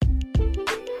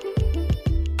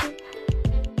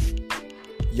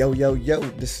Yo,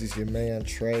 this is your man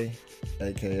Trey,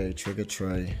 aka Trigger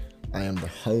Trey. I am the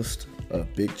host of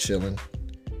Big Chillin'.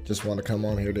 Just want to come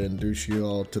on here to introduce you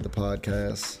all to the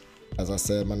podcast. As I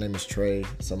said, my name is Trey.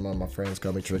 Some of my friends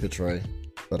call me Trigger Trey,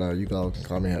 but you all can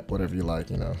call me whatever you like,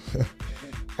 I'm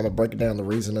gonna break down the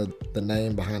reason of the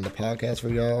name behind the podcast for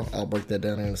y'all. I'll break that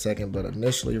down in a second, but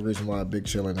initially the reason why Big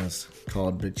Chillin' is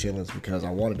called Big Chillin' is because I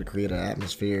wanted to create an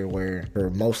atmosphere where for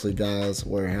mostly guys,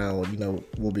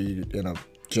 we'll be in a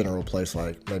general place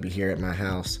like maybe here at my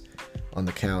house on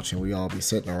the couch and we all be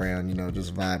sitting around,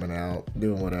 just vibing out,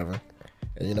 doing whatever.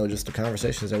 And just the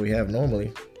conversations that we have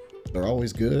normally, they're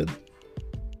always good,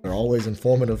 they're always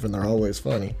informative, and they're always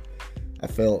funny. I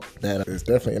felt that it's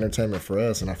definitely entertainment for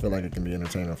us, and I feel like it can be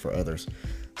entertainment for others.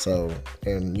 So,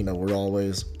 and we're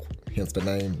always, hence the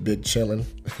name Big Chillin',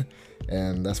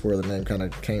 and that's where the name kind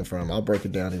of came from. I'll break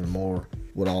it down even more,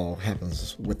 what all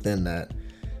happens within that.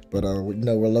 But,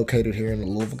 we're located here in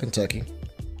Louisville, Kentucky,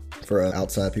 for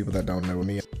outside people that don't know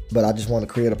me. But I just want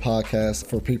to create a podcast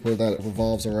for people that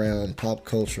revolves around pop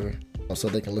culture, so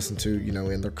they can listen to,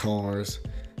 in their cars,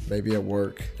 maybe at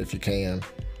work, if you can,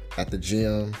 at the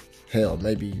gym, hell,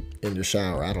 maybe in your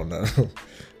shower, I don't know.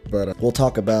 But we'll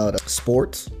talk about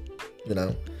sports,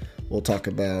 we'll talk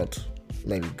about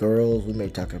maybe girls, we may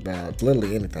talk about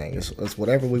literally anything. It's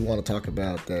whatever we want to talk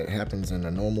about that happens in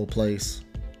a normal place,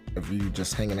 if you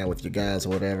just hanging out with your guys or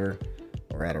whatever,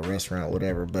 or at a restaurant,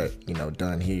 whatever, but,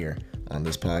 done here on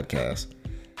this podcast.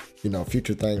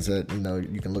 Future things that,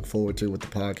 you can look forward to with the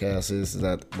podcast is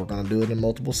that we're going to do it in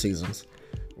multiple seasons.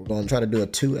 We're going to try to do a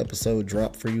 2-episode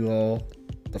drop for you all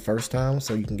the first time,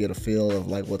 so you can get a feel of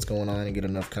like what's going on and get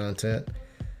enough content.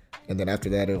 And then after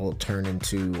that, it will turn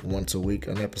into once a week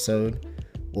an episode.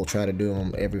 We'll try to do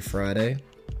them every Friday,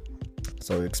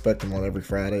 so expect them on every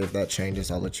Friday. If that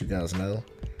changes, I'll let you guys know.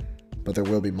 But there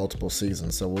will be multiple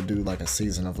seasons, so we'll do like a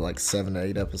season of like 7 to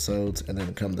 8 episodes, and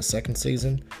then come the second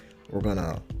season, we're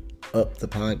gonna up the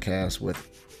podcast with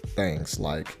things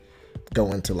like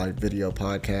go into like video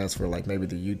podcasts for like maybe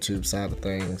the YouTube side of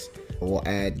things. We'll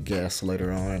add guests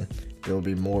later on. There will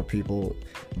be more people,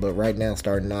 but right now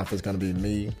starting off is going to be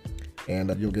me,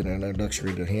 and you'll get an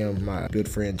introductory to him, my good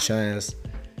friend Chaz,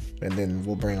 and then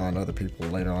we'll bring on other people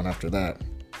later on after that.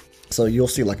 So you'll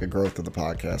see like a growth of the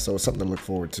podcast. So it's something to look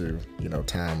forward to,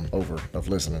 time over of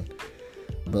listening.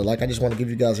 But I just want to give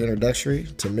you guys an introductory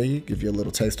to me, give you a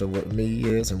little taste of what me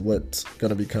is and what's going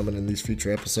to be coming in these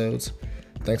future episodes.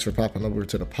 Thanks for popping over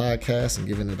to the podcast and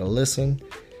giving it a listen.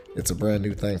 It's a brand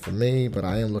new thing for me, but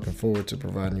I am looking forward to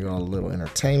providing you all a little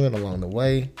entertainment along the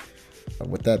way.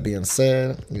 With that being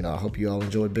said, I hope you all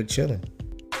enjoy Big Chillin'.